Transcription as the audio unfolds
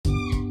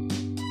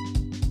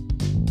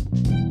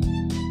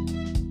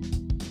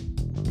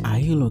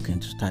you looking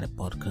to start a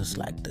podcast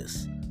like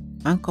this?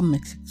 Anchor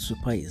makes it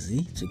super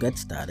easy to get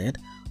started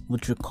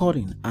with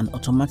recording and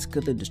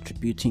automatically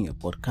distributing your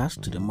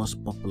podcast to the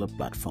most popular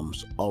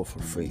platforms, all for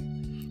free.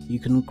 You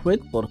can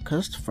create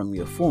podcasts from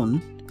your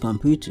phone,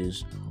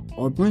 computers,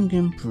 or bring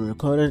in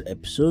pre-recorded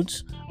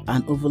episodes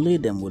and overlay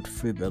them with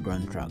free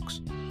background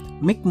tracks.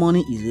 Make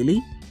money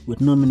easily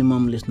with no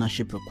minimum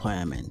listenership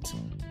requirement.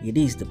 It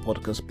is the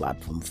podcast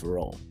platform for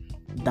all.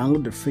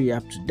 Download the free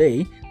app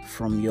today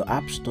from your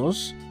app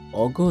stores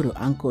or go to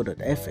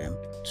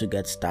anchor.fm to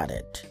get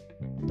started.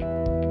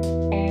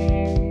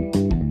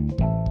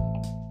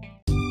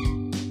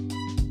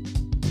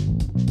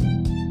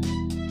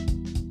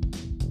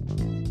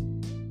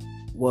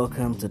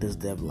 Welcome to This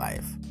Dev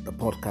Life, the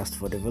podcast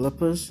for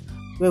developers,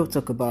 where we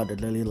talk about the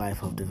daily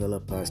life of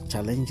developers,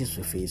 challenges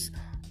we face,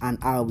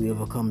 and how we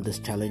overcome these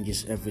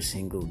challenges every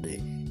single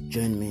day.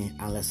 Join me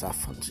and let's have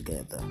fun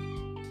together.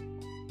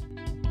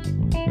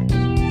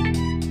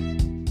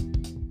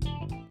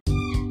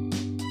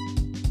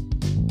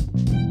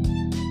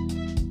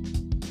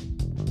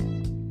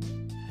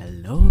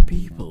 Hello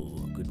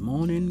people, good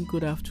morning,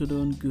 good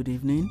afternoon, good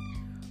evening.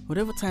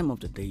 Whatever time of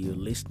the day you're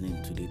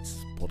listening to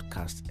this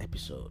podcast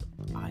episode,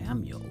 I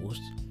am your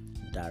host,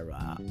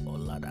 Dara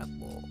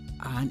Oladapo,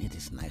 and it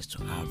is nice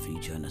to have you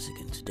join us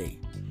again today.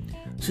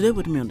 Today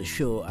with me on the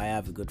show, I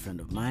have a good friend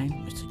of mine,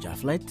 Mr.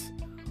 Jafflet,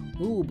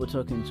 who will be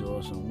talking to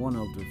us on one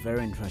of the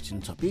very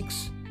interesting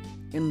topics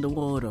in the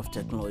world of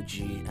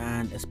technology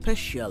and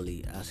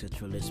especially as it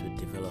relates with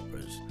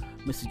developers.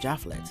 Mr.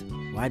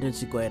 Jafflet, why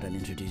don't you go ahead and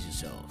introduce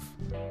yourself?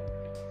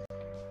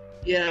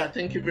 Yeah,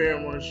 thank you very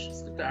much,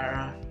 Mr.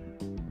 Dara.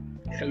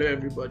 Hello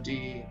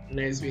everybody,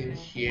 nice being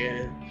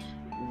here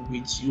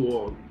with you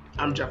all.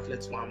 I'm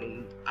Jafflet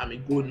Wamun. I'm a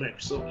Gold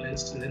Microsoft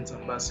Lens Student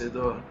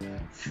Ambassador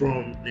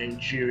from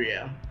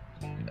Nigeria.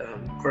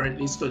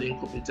 Currently studying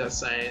computer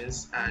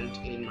science and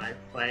in my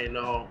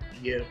final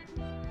year.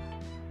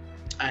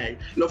 I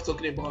love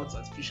talking about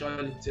artificial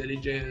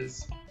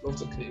intelligence, love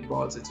talking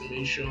about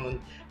automation,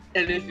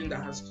 anything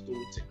that has to do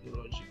with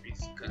technology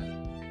basically.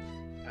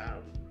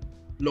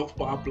 Love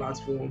Power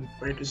Platform,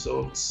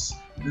 Microsoft's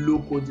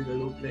low-code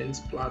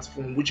development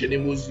platform, which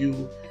enables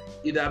you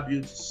either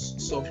build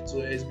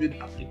softwares, build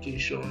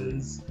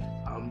applications,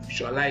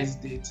 visualize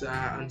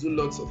data, and do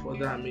lots of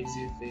other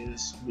amazing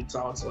things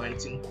without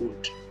writing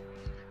code.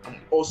 I'm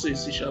also a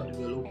C#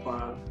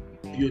 developer,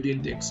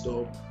 building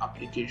desktop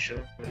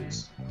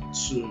applications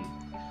too.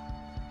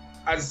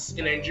 As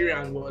a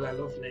Nigerian, I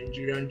love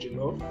Nigerian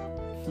jollof.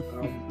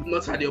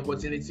 Not had the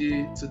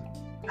opportunity to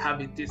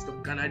have a taste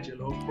of Ghana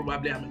jollof.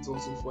 Probably I might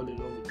also fall in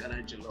love with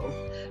Ghana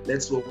jollof.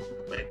 Let's hope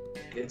I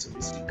get to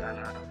visit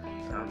Ghana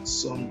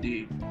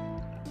someday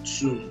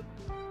soon.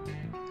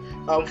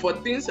 For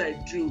things I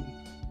do,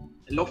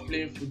 I love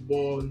playing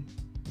football.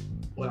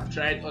 Well, I've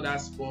tried other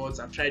sports.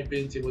 I've tried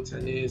playing table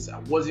tennis. I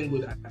wasn't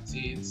good at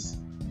it.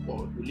 But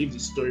we'll leave the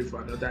story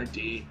for another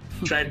day.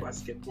 Tried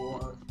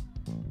basketball.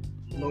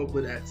 Not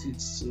good at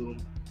it.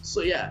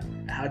 So yeah,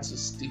 I had to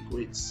stick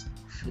with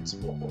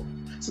football.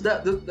 So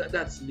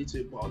that's a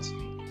little about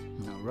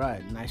me. All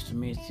right, nice to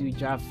meet you,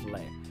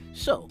 Jafflet.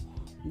 So,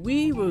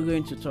 we were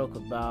going to talk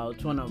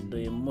about one of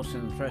the most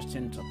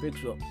interesting topics.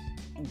 Well,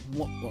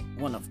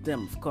 one of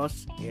them, of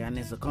course, and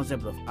it's the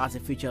concept of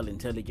artificial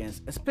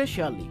intelligence,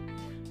 especially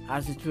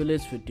as it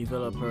relates with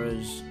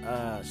developers.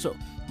 So,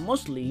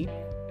 mostly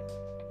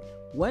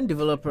when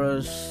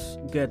developers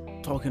get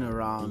talking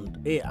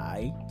around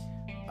AI,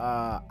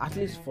 at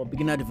least for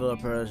beginner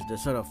developers, they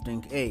sort of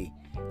think, hey,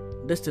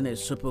 this thing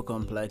is super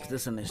complex,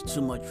 this thing is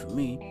too much for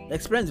me. The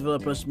experienced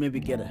developers maybe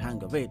get a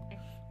hang of it,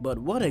 but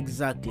what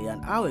exactly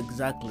and how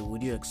exactly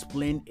would you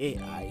explain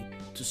AI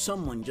to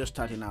someone just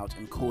starting out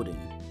in coding?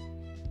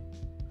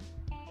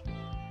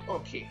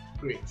 Okay,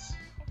 great.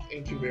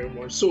 Thank you very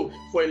much. So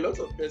for a lot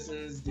of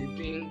persons, they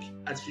think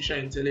artificial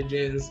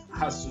intelligence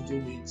has to do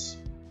with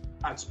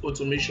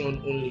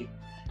automation only.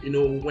 You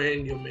know,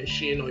 when your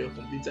machine or your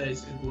computer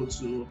is able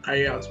to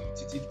carry out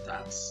repetitive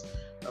tasks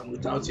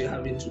without you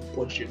having to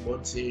push a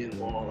button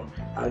or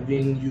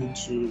having you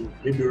to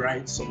maybe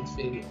write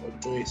something or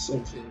do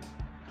something.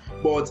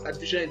 But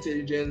artificial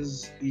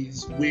intelligence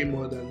is way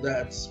more than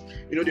that.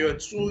 You know, there are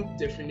two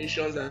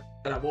definitions that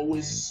I've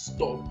always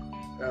stuck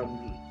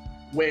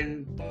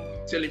when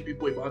telling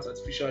people about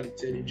artificial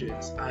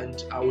intelligence,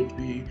 and I would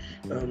be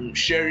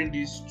sharing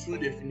these two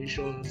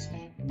definitions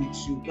with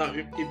you. Now,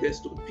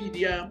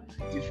 Investopedia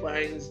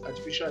defines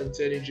artificial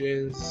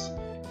intelligence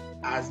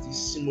as the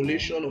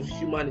simulation of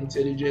human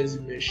intelligence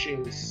in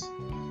machines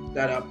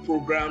that are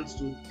programmed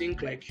to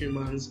think like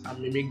humans and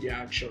mimic their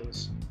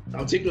actions.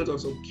 Now, take note of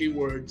some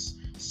keywords: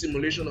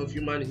 simulation of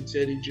human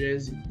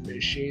intelligence in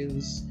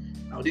machines.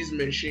 Now, these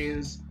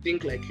machines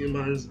think like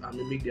humans and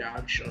mimic their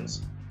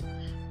actions.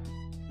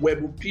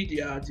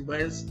 Webopedia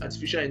defines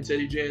artificial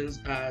intelligence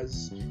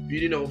as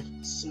building of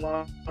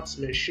smart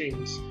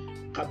machines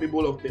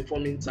capable of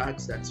performing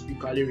tasks that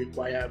typically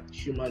require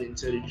human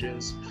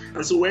intelligence.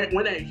 And so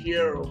when I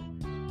hear of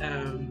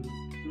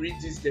read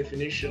this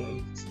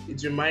definition,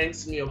 it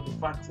reminds me of the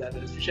fact that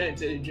artificial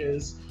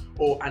intelligence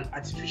or an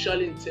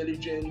artificial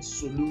intelligence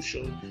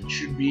solution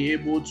should be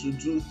able to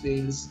do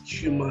things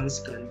humans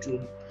can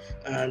do.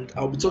 And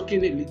I'll be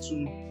talking a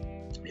little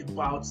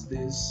about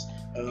this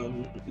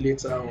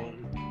later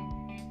on.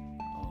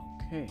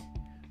 Okay.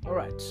 All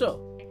right. So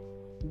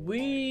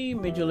we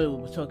majorly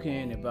will be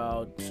talking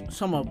about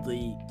some of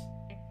the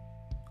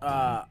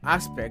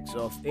aspects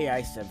of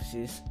AI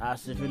services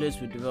as it relates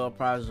with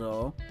developers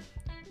or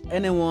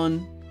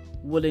anyone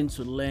willing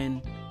to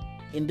learn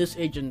in this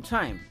age and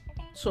time.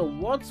 So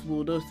what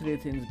will those three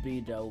things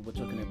be that we'll be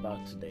talking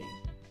about today?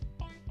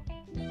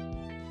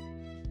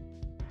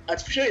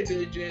 Artificial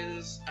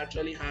intelligence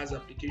actually has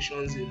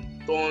applications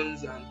in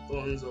tons and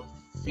tons of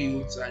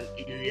fields and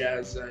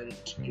areas and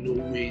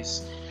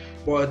ways,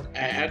 but I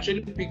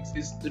actually picked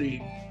these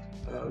three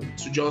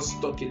to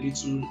just talk a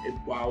little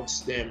about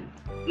them.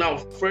 Now,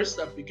 first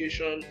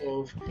application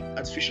of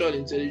artificial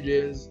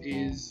intelligence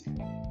is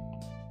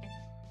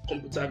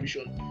computer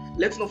vision.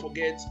 Let's not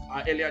forget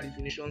our earlier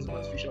definitions of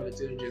artificial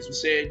intelligence. We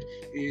said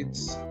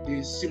it's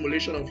the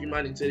simulation of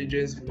human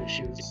intelligence in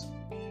machines.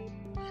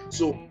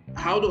 So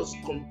how does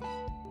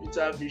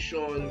computer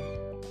vision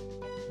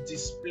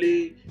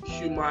display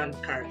human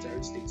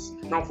characteristics?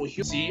 Now, for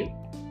human see,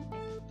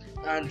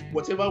 and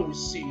whatever we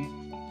see,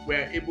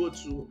 we're able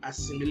to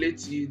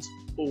assimilate it,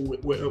 or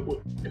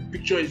a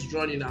picture is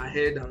drawn in our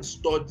head and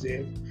stored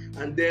there,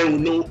 and then we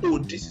know,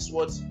 this is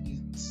what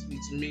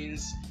it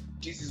means,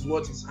 this is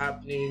what is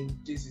happening,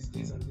 this is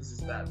this and this is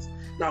that.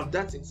 Now,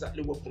 that's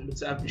exactly what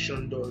computer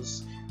vision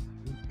does.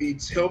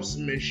 It helps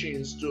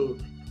machines to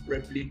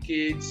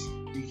replicate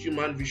the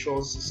human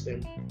visual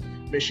system.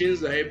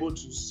 Machines are able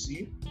to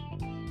see.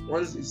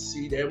 Once they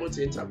see, they're able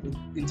to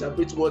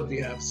interpret what they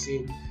have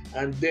seen,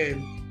 and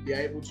then they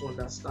are able to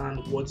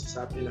understand what is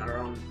happening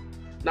around.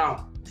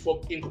 Now,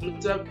 in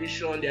computer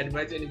vision, they are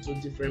divided into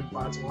different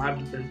parts, or have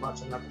different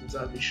parts under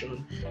computer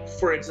vision.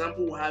 For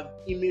example, we have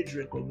image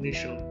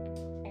recognition,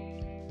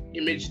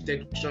 image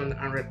detection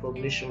and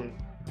recognition.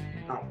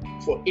 Now,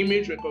 for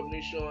image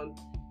recognition,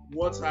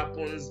 what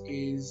happens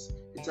is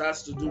it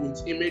has to do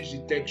with image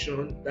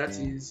detection. That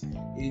is,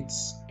 it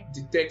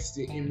detects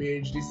the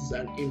image. This is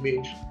an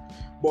image.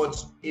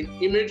 But in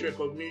image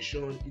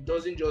recognition, it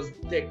doesn't just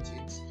detect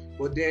it,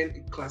 but then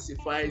it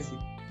classifies the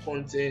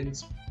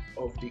content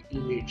of the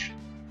image.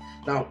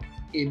 Now,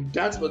 in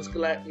that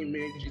particular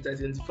image, it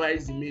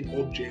identifies the main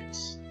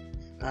objects,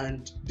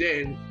 and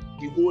then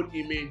the whole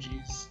image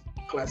is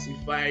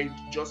classified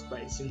just by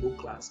a single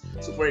class.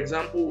 So, for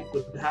example, we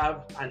could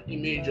have an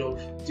image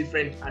of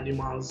different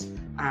animals,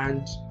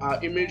 and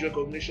our image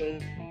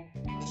recognition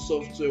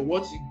software,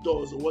 what it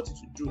does or what it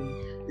will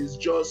do is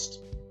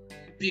just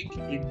pick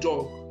a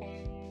dog,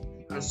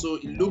 and so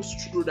it looks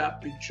through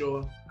that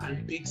picture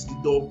and picks the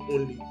dog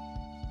only.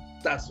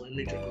 That's for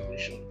image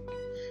recognition.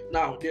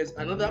 Now, there's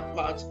another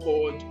part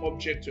called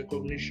object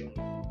recognition.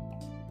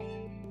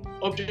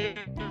 Object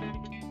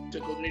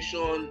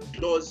recognition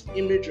does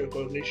image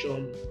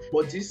recognition,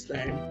 but this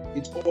time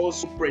it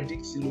also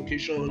predicts the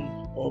location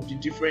of the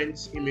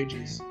different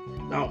images.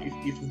 Now, if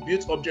you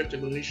build object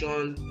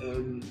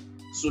recognition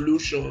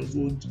solutions,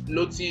 would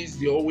notice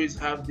they always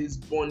have this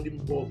bounding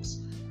box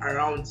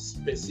around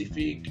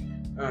specific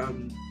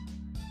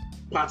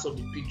parts of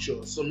the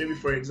picture. So maybe,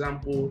 for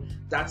example,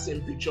 that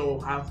same picture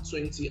will have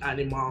 20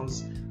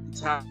 animals. It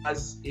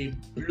has a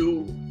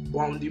blue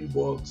bounding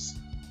box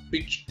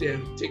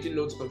taking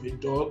note of a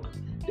dog.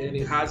 Then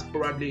it has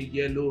probably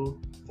a yellow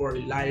for a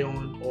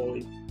lion, or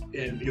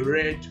a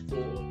red for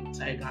a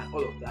tiger, and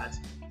all of that.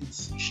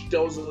 It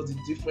tells us the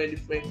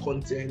different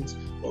content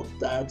of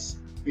that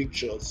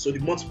picture. So the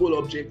multiple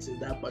objects in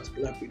that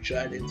particular picture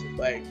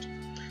identified.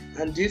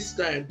 And this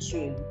time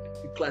too,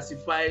 it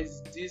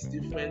classifies these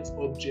different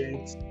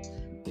objects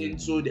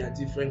into their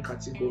different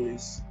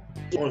categories.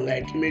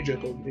 Unlike image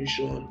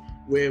recognition,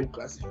 where we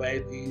classify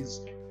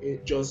these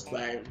just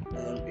by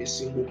a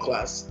single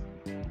class.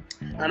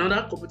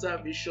 Another computer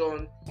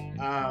vision,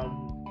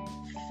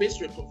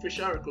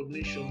 facial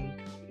recognition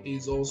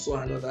is also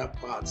another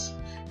part.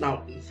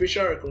 Now, in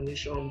facial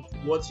recognition,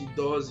 what it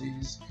does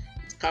is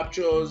it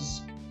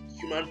captures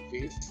human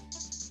face,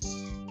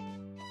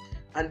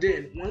 and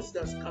then once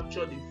that's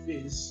captured the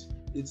face,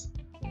 it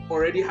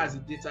already has a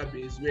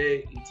database where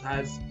it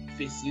has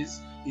faces.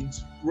 It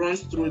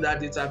runs through that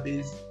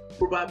database,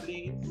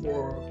 probably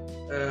for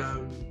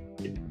a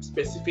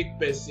specific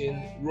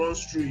person,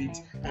 runs through it,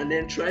 and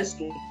then tries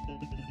to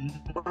match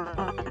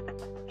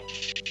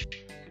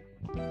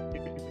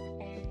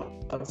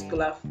a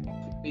particular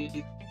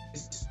face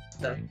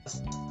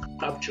that's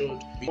captured.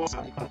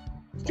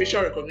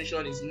 Facial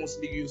recognition is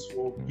mostly used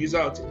for user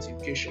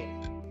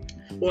authentication.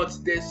 But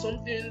there's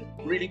something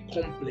really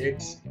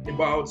complex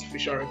about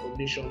facial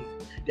recognition.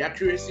 The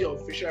accuracy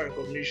of facial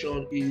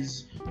recognition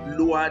is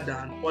lower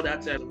than other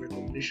types of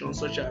recognition,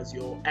 such as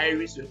your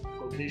iris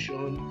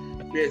recognition,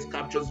 where it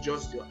captures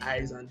just your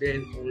eyes and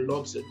then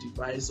unlocks your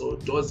device or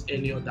does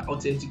any other,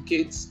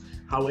 authenticates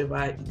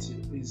however it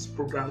is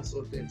programmed to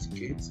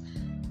authenticate.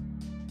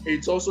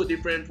 It's also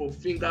different from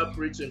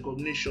fingerprint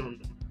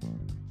recognition,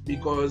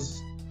 because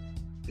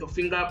your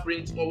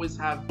fingerprint always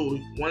have, so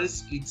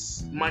once it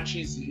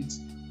matches it,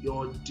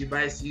 your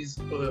devices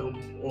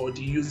or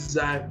the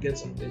user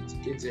gets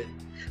authenticated.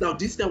 Now,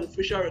 this type of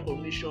facial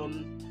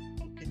recognition,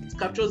 it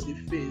captures the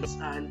face,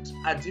 and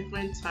at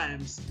different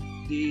times,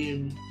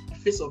 the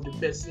face of the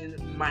person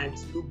might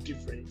look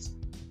different.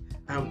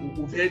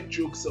 We've heard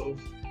jokes of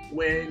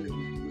when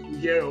we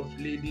hear of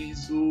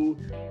ladies who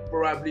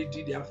probably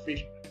did their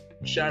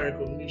facial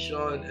recognition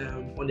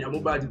on their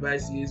mobile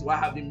devices while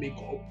having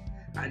makeup,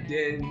 and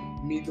then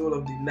middle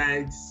of the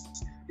night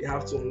they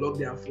have to unlock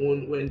their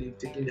phone when they've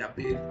taken their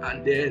bed,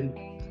 and then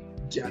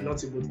they are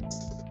not able to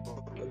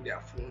unlock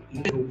their phone.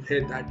 We've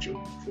heard that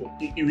joke before.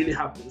 It really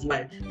happens.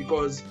 Why?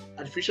 Because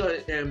artificial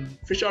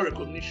facial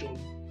recognition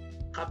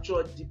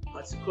captured the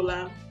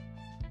particular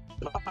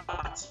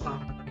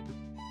pattern.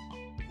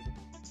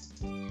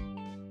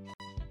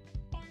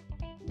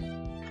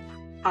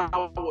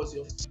 What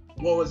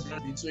was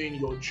between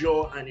your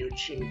jaw and your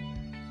chin,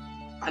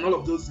 and all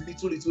of those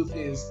little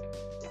things.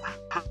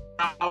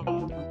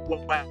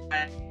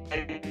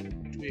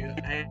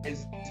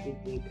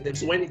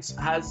 So when it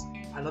has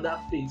another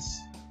face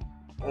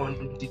on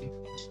the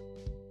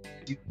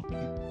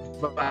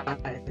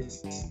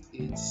device,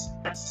 it's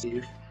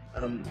safe.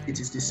 It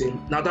is the same.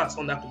 Now that's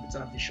under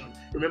computer vision.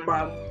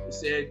 Remember, we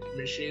said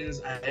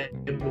machines are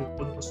able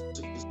to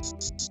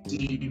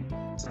see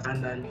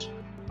and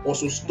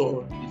also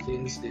store the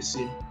things they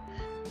see.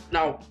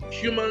 Now,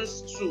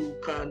 humans too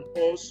can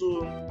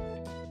also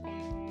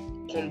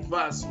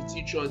converse with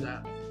each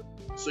other.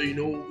 So,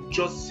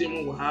 just the same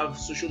way we have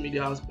social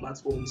media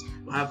platforms,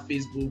 we have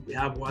Facebook, we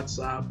have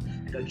WhatsApp,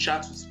 I can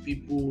chat with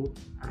people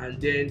and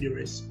then they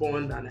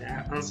respond and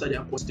I answer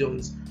their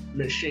questions.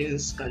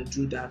 Machines can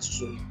do that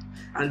too.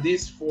 And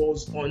this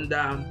falls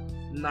under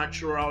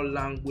natural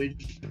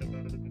language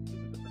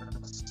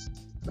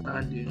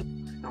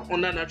understanding. Now,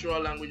 under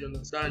natural language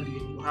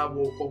understanding, we have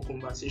what we call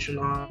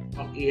conversational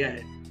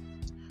AI.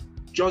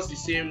 Just the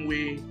same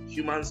way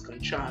humans can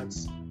chat,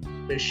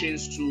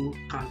 machines too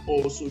can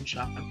also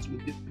chat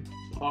with the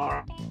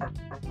power of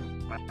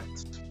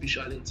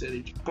artificial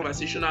intelligence.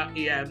 Conversational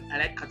AI, I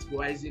like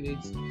categorizing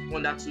it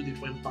under two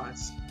different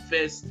parts.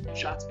 First,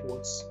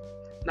 chatbots.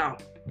 Now,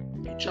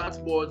 a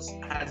chatbot,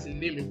 as the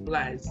name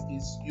implies,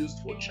 is used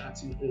for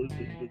chatting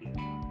only.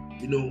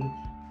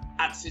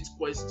 Ask it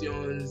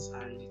questions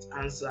and it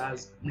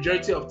answers.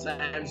 Majority of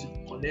times, you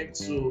connect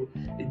to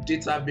a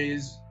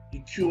database, a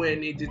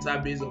Q&A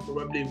database, or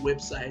probably a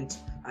website,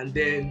 and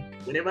then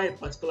whenever a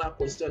particular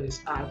question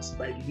is asked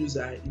by the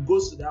user, it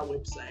goes to that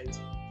website,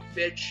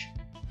 fetch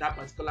that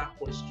particular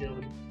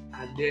question,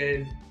 and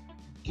then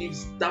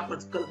gives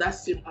that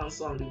same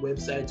answer on the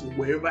website to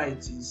wherever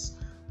it is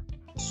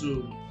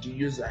to the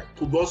user. It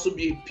could also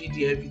be a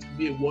PDF, it could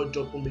be a Word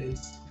document,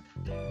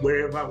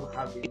 wherever we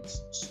have it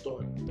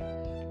stored.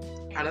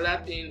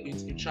 Another thing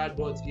with a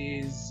chatbot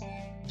is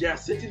there are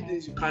certain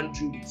things you can't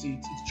do with it.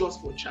 It's just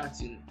for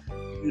chatting.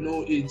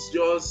 It's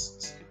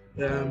just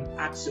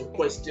ask your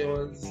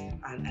questions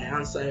and I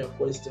answer your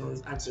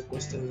questions, ask your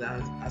questions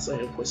and answer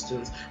your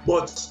questions.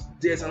 But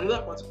there's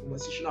another part of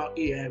conversational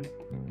AI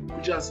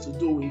which has to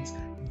do with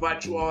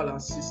virtual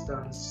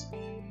assistants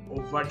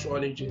or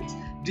virtual agents.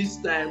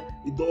 This time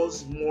it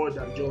does more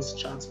than just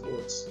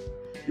chatbots.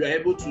 You are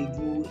able to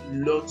do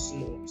lots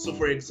more. So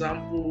for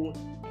example,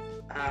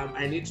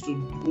 I need to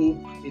book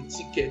a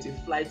ticket, a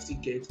flight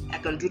ticket. I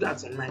can do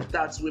that online.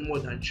 That's way more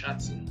than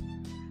chatting.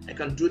 I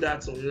can do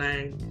that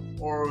online.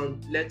 Or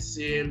let's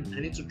say I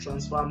need to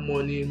transfer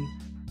money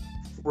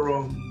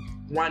from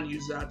one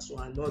user to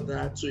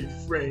another, to a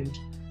friend.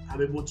 I'm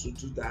able to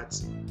do that.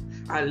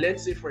 And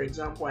let's say, for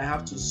example, I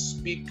have to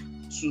speak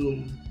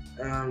to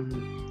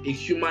a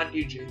human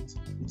agent.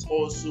 It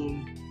also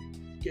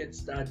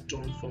gets that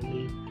done for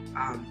me.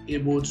 I'm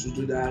able to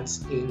do that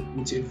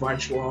with a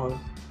virtual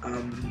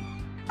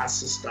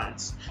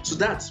assistant. So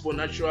that's for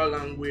natural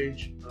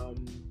language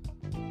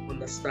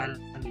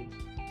understanding.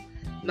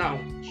 Now,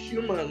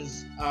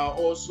 humans are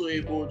also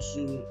able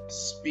to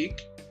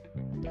speak,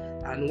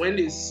 and when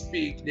they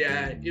speak, they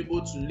are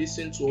able to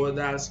listen to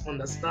others,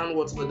 understand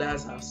what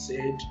others have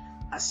said,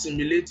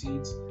 assimilate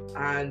it,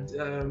 and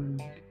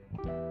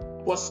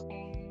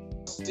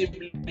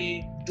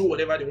possibly do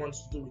whatever they want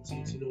to do with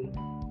it,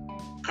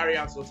 carry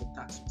out lots of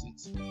tasks with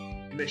it.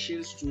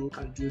 Machines too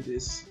can do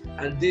this,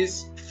 and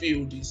this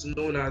field is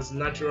known as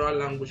natural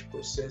language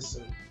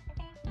processing.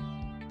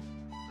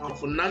 Now,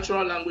 for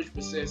natural language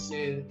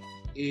processing,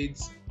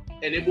 it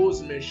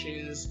enables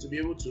machines to be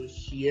able to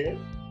hear,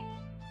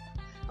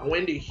 and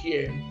when they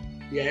hear,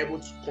 they are able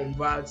to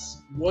convert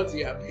what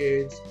they have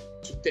heard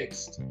to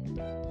text.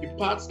 The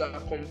part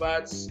that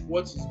converts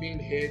what is being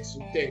heard to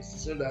text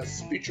is known as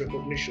speech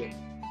recognition.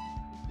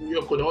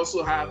 You could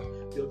also have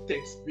your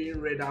text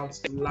being read out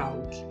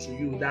loud to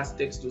you. That's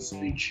text to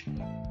speech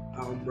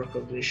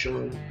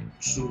recognition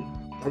too.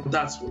 And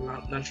that's for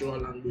natural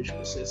language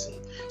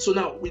processing. So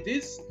now with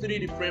these three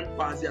different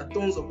parts, there are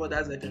tons of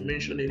others like I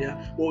mentioned earlier,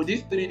 but with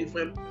these three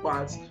different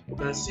parts, we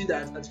can see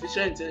that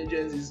artificial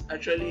intelligence is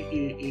actually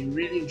a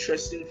really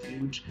interesting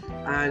field,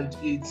 and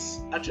it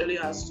actually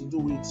has to do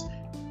with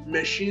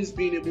machines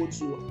being able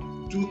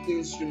to do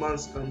things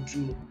humans can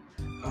do,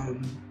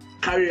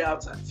 carry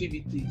out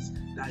activities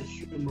that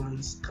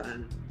humans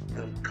can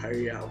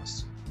carry out.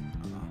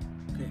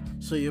 Okay,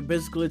 so you're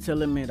basically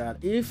telling me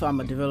that if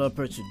I'm a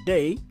developer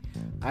today,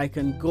 I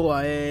can go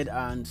ahead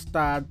and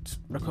start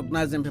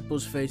recognizing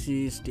people's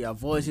faces, their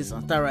voices,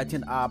 and start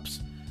writing apps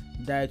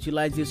that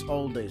utilizes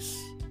all this.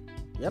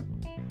 Yep.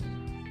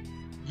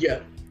 Yeah,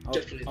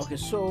 definitely. Okay,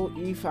 so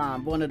if I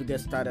wanted to get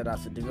started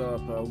as a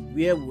developer,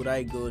 where would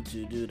I go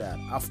to do that?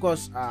 Of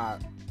course,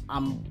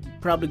 I'm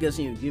probably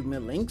guessing you give me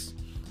links,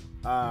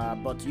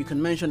 but you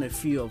can mention a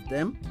few of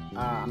them.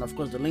 And of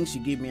course, the links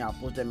you give me, I'll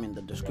post them in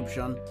the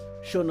description,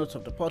 show notes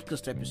of the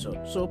podcast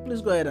episode. So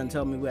please go ahead and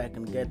tell me where I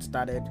can get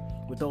started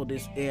with all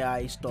this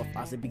AI stuff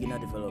as a beginner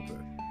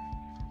developer.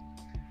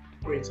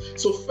 Great.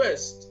 So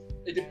first,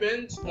 it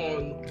depends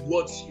on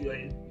what you are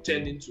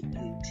intending to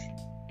build.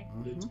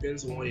 It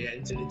depends on what you are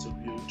intending to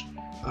build.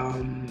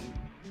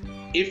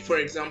 If, for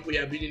example,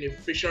 you are building a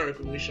facial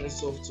recognition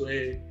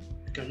software,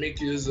 you can make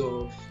use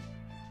of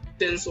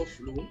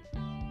TensorFlow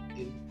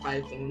in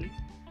Python.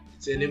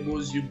 It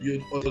enables you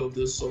build all of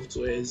those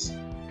softwares.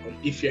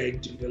 If you're a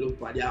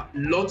developer, there are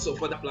lots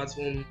of other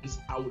platforms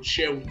I would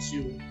share with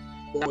you,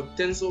 but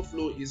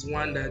TensorFlow is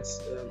one that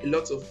a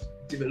lot of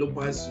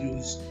developers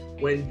use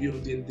when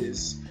building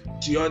this.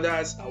 The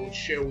others I would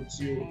share with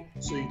you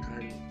so you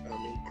can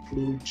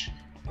include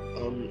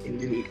in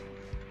the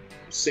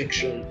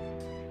section.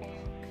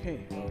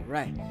 Okay, all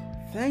right.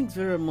 Thanks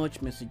very much,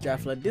 Mr.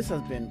 Jafflet. This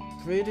has been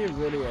really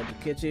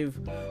educative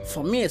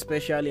for me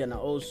especially, and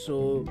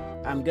also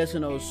I'm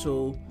guessing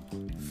also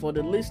for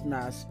the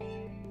listeners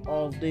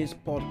of this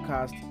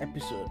podcast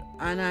episode.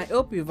 And I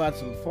hope you've had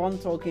some fun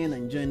talking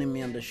and joining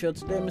me on the show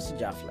today, Mr.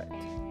 Jafflet.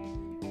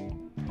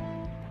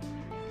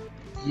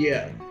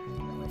 Yeah.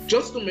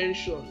 Just to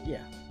mention,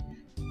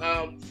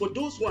 for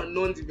those who are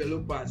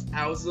non-developers,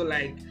 I also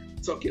like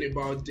talking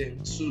about them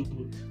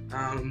too.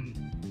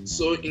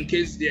 So in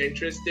case they're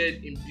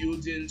interested in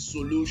building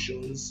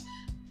solutions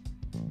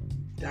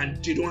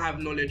and they don't have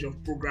knowledge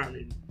of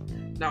programming.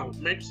 Now,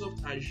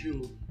 Microsoft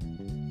Azure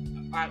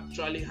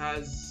actually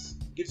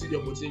gives you the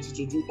opportunity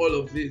to do all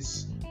of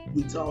this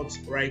without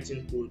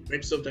writing code.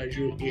 Microsoft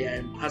Azure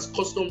AI has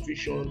custom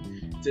vision.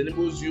 It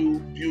enables you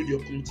build your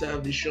computer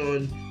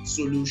vision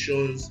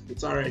solutions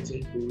without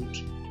writing code.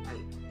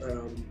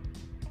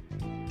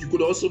 And you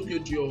could also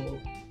build your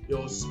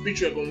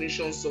speech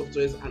recognition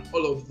softwares and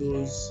all of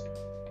those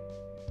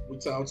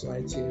without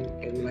writing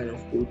any line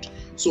of code.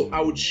 So I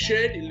would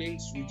share the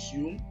links with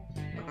you.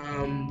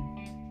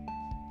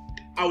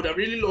 I would have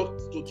really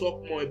loved to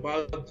talk more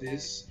about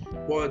this,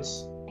 but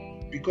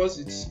because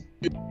it's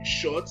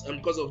short and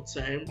because of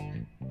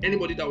time,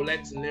 anybody that would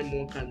like to learn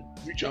more can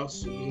reach out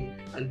to me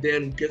and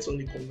then get on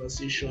the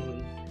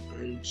conversation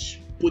and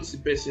put the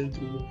person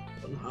through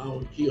on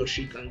how he or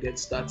she can get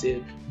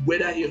started,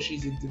 whether he or she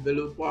is a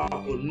developer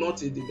or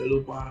not a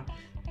developer,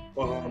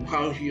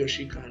 how he or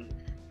she can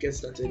get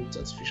started with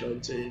artificial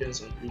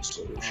intelligence and build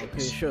solutions.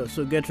 Okay, sure.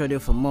 So get ready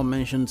for more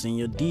mentions in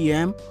your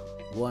DM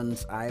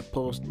once I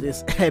post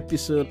this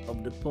episode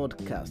of the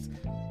podcast.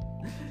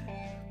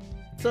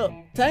 So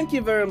thank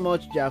you very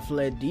much,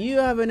 Jafflet. Do you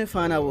have any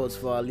final words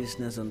for our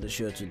listeners on the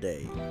show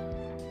today?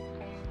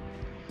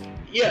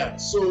 Yeah,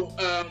 so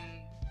a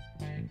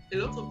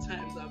lot of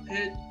times I've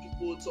heard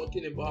people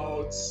talking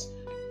about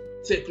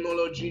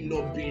technology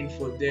not being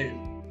for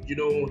them.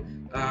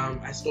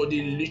 I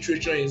studied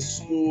literature in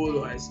school,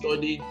 or I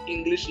studied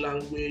English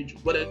language.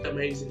 What am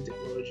I using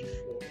technology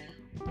for?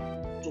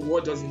 So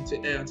what does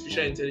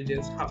artificial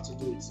intelligence have to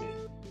do with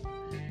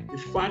it? The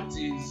fact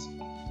is,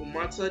 no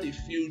matter the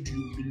field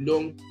you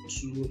belong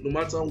to, no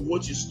matter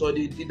what you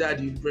studied, either at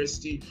the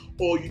university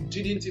or you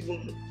didn't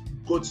even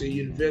go to a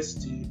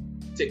university,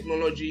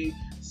 technology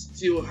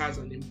still has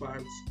an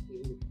impact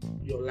in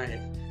your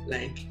life.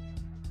 Like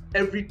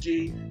every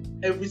day,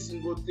 every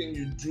single thing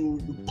you do,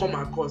 you come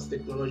across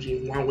technology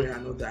in one way or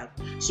another.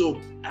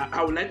 So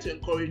I would like to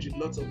encourage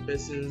lots of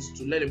persons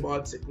to learn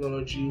about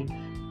technology.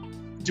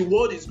 The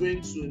world is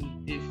going to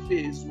a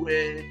phase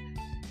where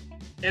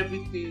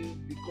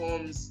everything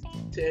becomes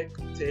tech.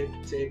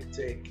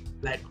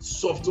 Like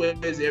software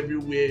is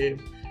everywhere.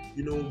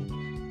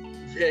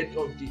 You've heard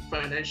of the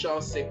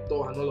financial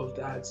sector and all of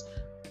that.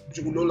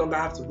 You will no longer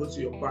have to go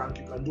to your bank.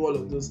 You can do all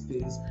of those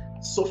things.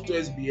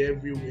 Softwares be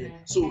everywhere.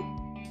 So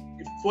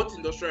the fourth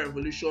industrial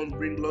revolution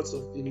brings lots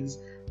of things.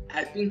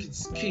 I think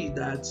it's key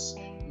that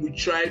we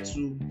try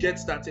to get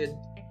started.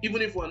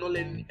 Even if we're not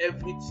learning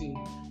everything,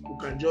 we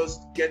can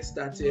just get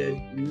started,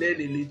 learn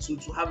a little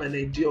to have an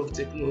idea of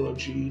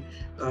technology.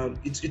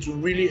 It will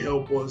really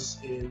help us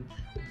in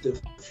the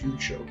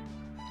future.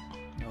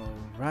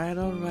 All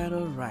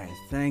All right.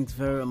 Thanks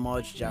very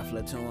much,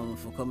 Jaflet,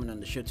 for coming on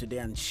the show today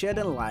and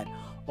shedding light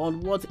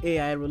on what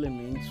AI really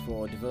means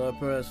for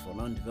developers, for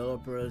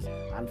non-developers,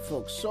 and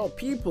folks. So,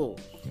 people,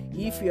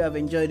 if you have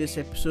enjoyed this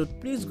episode,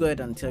 please go ahead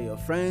and tell your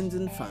friends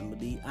and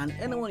family and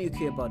anyone you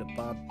care about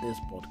this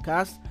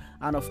podcast.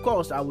 And of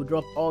course, I will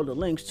drop all the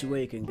links to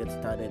where you can get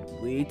started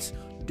with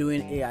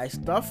doing AI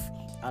stuff.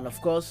 And of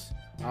course,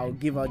 I'll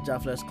give out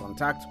Jaflet's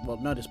contact, well,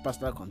 not his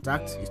personal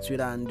contact, his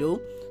Twitter handle,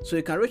 so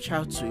you can reach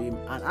out to him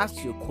and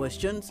ask your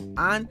questions,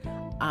 and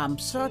I'm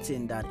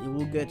certain that he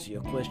will get to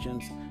your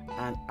questions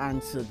and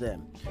answer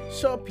them.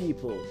 So,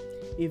 people,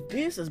 if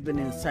this has been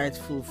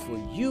insightful for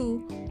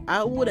you,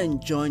 I would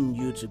enjoin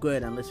you to go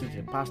ahead and listen to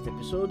the past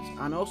episodes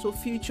and also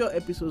future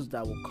episodes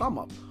that will come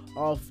up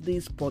of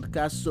this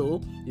podcast,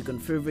 so you can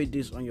favorite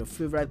this on your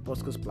favorite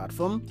podcast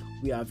platform.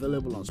 We are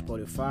available on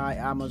Spotify,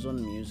 Amazon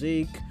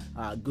Music,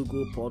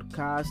 Google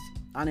Podcasts,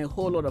 and a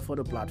whole lot of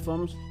other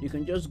platforms. You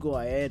can just go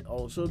ahead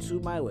also to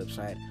my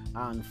website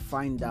and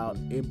find out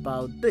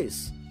about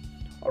this.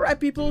 Alright,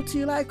 people,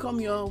 till I come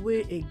your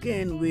way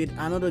again with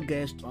another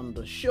guest on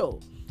the show,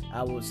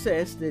 I will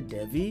say stay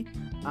Devi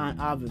and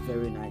have a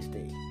very nice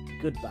day.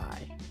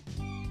 Goodbye.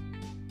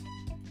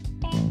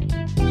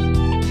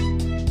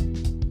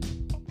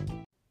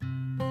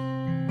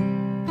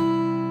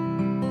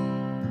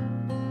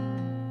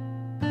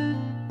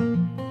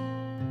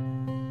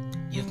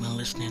 You've been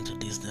listening to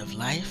This Dev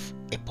Life,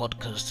 a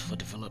podcast for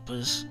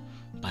developers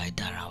by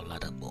Dara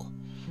Oladapo.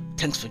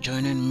 Thanks for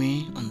joining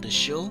me on the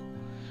show.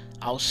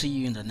 I'll see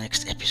you in the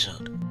next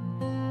episode.